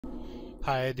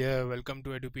Hi there, welcome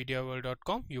to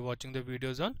edupediaworld.com. You're watching the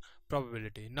videos on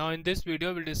probability. Now in this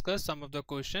video we'll discuss some of the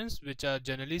questions which are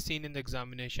generally seen in the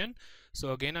examination.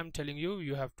 So again I'm telling you,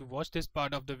 you have to watch this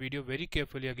part of the video very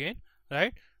carefully again,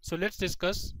 right? So let's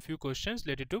discuss few questions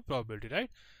related to probability, right?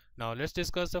 Now let's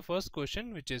discuss the first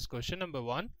question, which is question number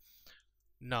 1.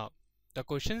 Now the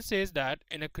question says that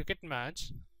in a cricket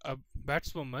match a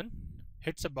batswoman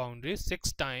hits a boundary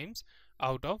 6 times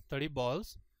out of 30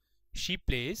 balls she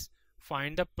plays.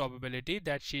 Find the probability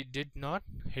that she did not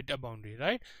hit a boundary.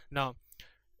 Right now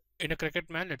in a cricket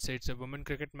match, let's say it's a women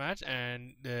cricket match,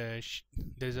 and there's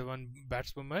a one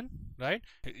batswoman, right?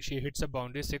 She hits a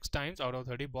boundary 6 times out of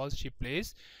 30 balls she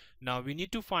plays. Now we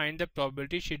need to find the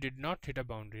probability she did not hit a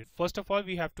boundary. First of all,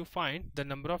 we have to find the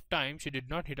number of times she did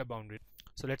not hit a boundary.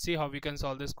 So let's see how we can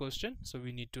solve this question. So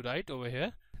we need to write over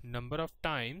here number of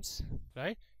times,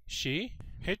 right, she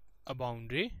hit a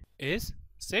boundary is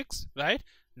 6, right?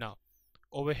 Now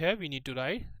over here we need to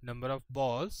write number of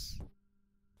balls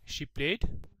she played.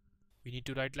 We need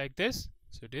to write like this,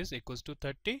 so it is equals to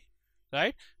 30,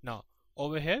 right? Now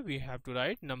over here we have to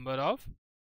write number of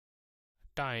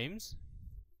times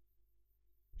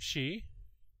she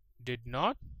did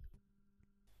not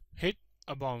hit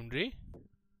a boundary,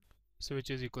 so which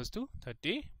is equals to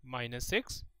 30 minus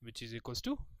 6, which is equals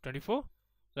to 24,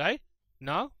 right?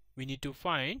 Now we need to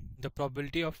find the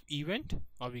probability of event,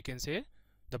 or we can say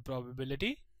the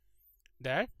probability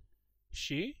that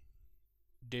she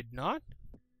did not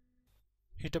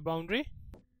hit a boundary,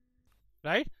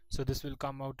 right? So this will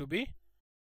come out to be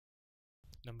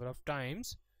number of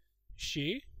times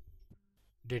she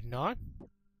did not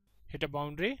hit a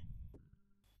boundary,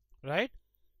 right,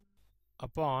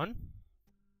 upon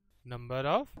number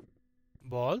of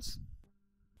balls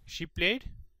she played,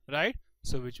 right?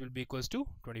 So which will be equals to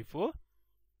 24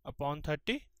 upon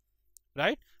 30,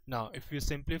 right? Now if you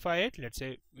simplify it, let's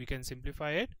say we can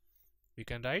simplify it, we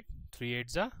can write 3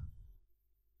 8s are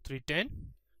 3 10,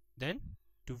 then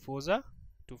 2 4s are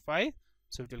 2 5,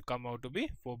 so it will come out to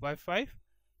be 4 by 5.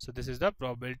 So this is the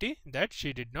probability that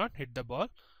she did not hit the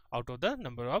ball out of the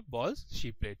number of balls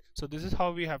she played. So this is how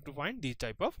we have to find these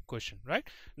type of question, right?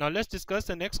 Now let's discuss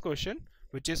the next question,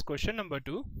 which is question number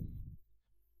 2.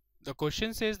 The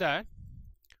question says that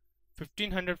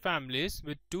 1500 families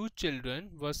with 2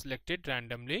 children were selected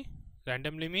randomly.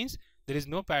 Randomly means there is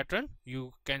no pattern,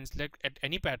 you can select at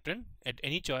any pattern at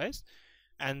any choice,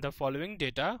 and the following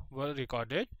data were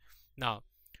recorded. Now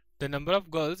the number of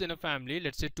girls in a family,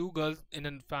 let's say 2 girls in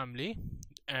a family,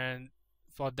 and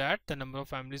for that the number of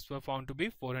families were found to be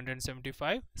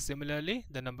 475. Similarly,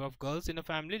 the number of girls in a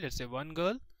family, let's say 1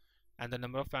 girl, and the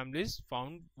number of families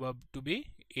found were to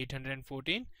be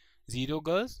 814. 0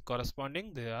 girls,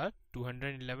 corresponding there are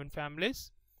 211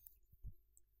 families.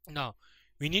 Now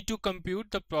we need to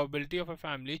compute the probability of a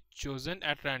family chosen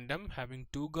at random having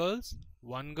 2 girls,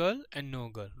 1 girl and no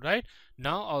girl, right?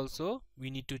 Now also we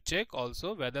need to check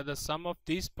also whether the sum of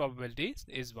these probabilities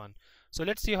is 1. So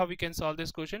let's see how we can solve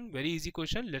this question. Very easy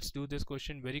question. Let's do this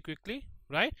question very quickly,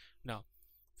 right? Now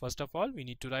first of all we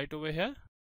need to write over here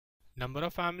number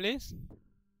of families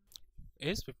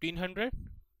is 1500,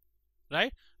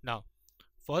 right? Now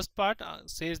first part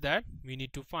says that we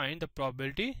need to find the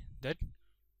probability that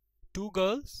 2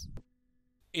 girls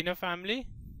in a family,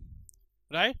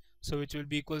 right? So which will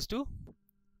be equals to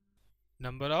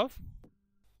number of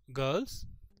girls,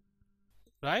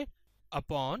 right,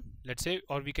 upon, let's say,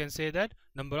 or we can say that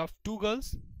number of 2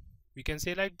 girls, we can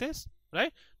say like this,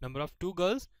 right? Number of 2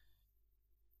 girls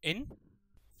in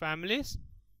families,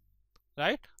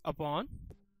 right, upon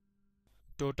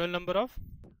total number of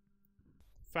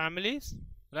families,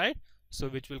 right? So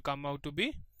which will come out to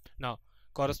be, now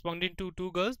corresponding to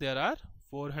 2 girls there are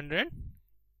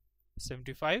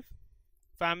 475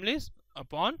 families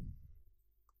upon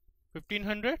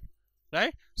 1500,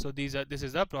 right? So this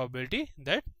is the probability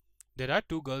that there are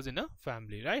 2 girls in a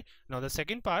family, right? Now the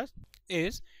second part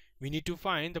is we need to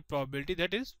find the probability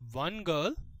that is 1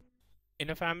 girl in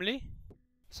a family.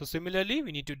 So similarly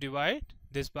we need to divide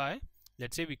this by,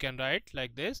 let's say we can write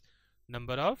like this,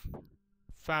 number of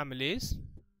families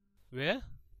where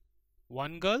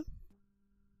 1 girl,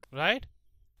 right,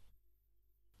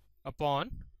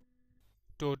 upon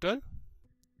total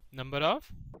number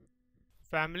of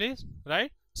families,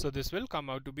 right? So this will come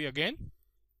out to be, again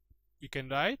you can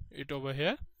write it over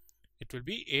here, it will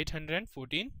be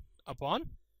 814 upon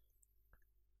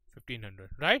 1500,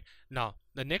 right? Now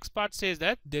the next part says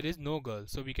that there is no girl,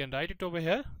 so we can write it over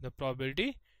here, the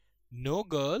probability no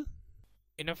girl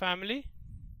in a family,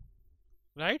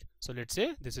 right? So let's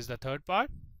say this is the third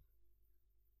part.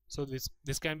 So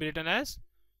this can be written as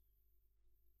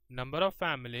number of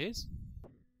families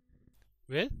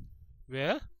will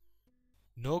where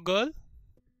no girl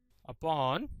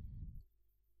upon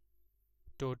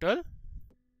total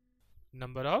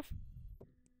number of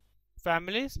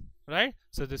families, right?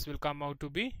 So this will come out to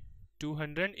be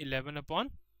 211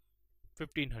 upon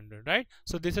 1500, right?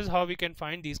 So this is how we can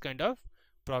find these kind of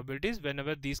probabilities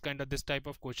whenever this type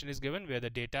of question is given where the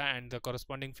data and the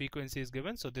corresponding frequency is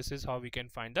given. So this is how we can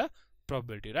find the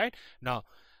probability, right? Now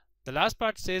the last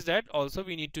part says that also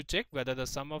we need to check whether the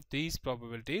sum of these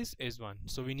probabilities is 1.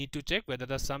 So we need to check whether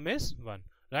the sum is 1,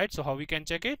 right? So how we can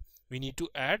check it? We need to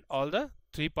add all the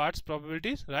 3 parts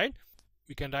probabilities, right?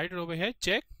 We can write it over here,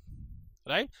 check,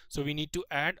 right? So we need to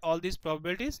add all these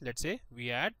probabilities. Let's say we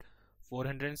add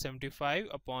 475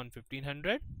 upon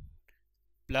 1500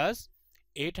 plus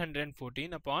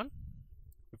 814 upon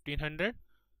 1500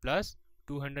 plus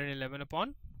 211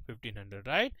 upon 1500,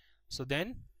 right? So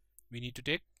then we need to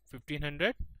take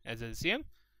 1500 as LCM,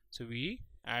 so we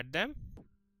add them,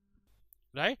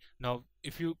 right? Now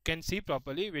if you can see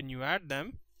properly, when you add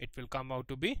them it will come out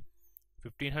to be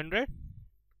 1500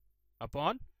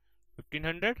 upon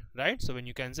 1500, right? So when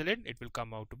you cancel it, it will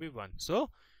come out to be 1. So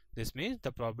this means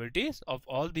the probabilities of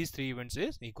all these 3 events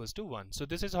is equals to 1. So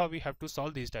this is how we have to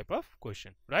solve these type of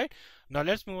question, right? Now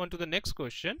let's move on to the next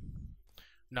question.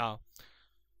 Now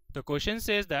the question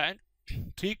says that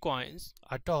 3 coins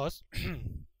are tossed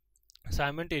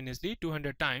simultaneously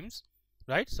 200 times,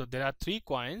 right? So there are 3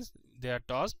 coins, they are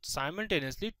tossed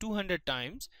simultaneously 200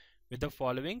 times with the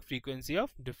following frequency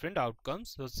of different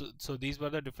outcomes. So these were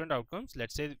the different outcomes.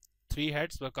 Let's say 3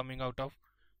 heads were coming out of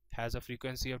has a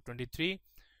frequency of 23,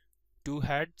 2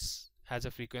 heads has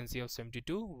a frequency of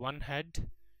 72, 1 head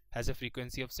has a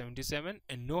frequency of 77,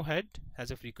 and no head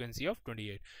has a frequency of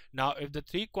 28. Now if the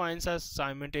 3 coins are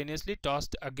simultaneously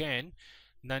tossed again,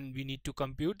 then we need to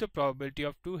compute the probability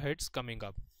of 2 heads coming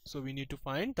up. So we need to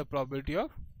find the probability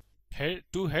of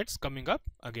 2 heads coming up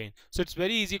again. So it's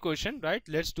very easy question, right?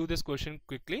 Let's do this question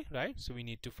quickly, right? So we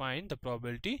need to find the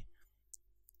probability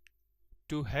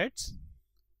 2 heads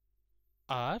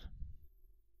are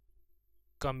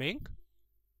coming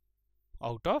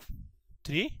out of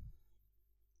 3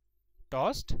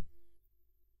 tossed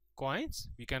coins.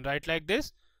 We can write like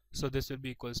this. So this will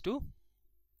be equals to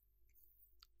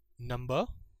number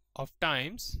of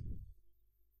times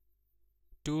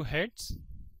 2 heads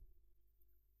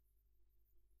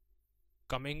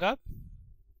coming up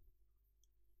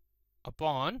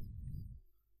upon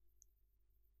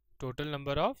total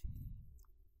number of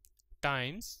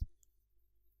times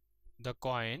the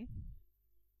coin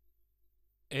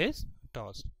is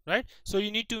tossed, right? So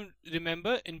you need to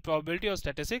remember in probability or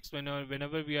statistics,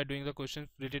 whenever we are doing the questions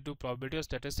related to probability or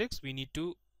statistics, we need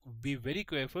to be very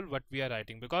careful what we are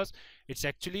writing, because it's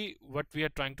actually what we are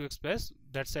trying to express,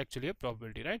 that's actually a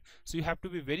probability, right? So you have to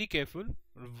be very careful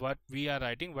what we are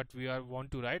writing, what we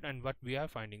want to write, and what we are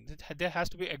finding. There has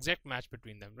to be exact match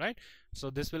between them, right? So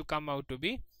this will come out to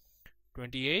be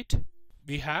 28.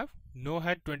 We have no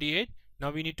head 28.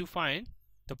 Now we need to find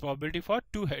the probability for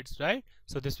 2 heads, right?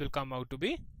 So this will come out to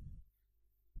be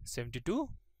 72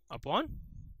 upon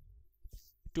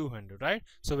 200, right?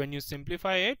 So when you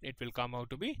simplify it, it will come out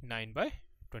to be 9 by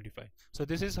 25. So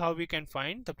this is how we can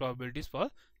find the probabilities for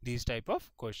these type of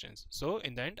questions. So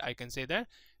in the end, I can say that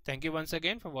thank you once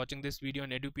again for watching this video on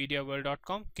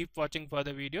edupediaworld.com. Keep watching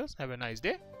further videos. Have a nice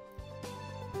day.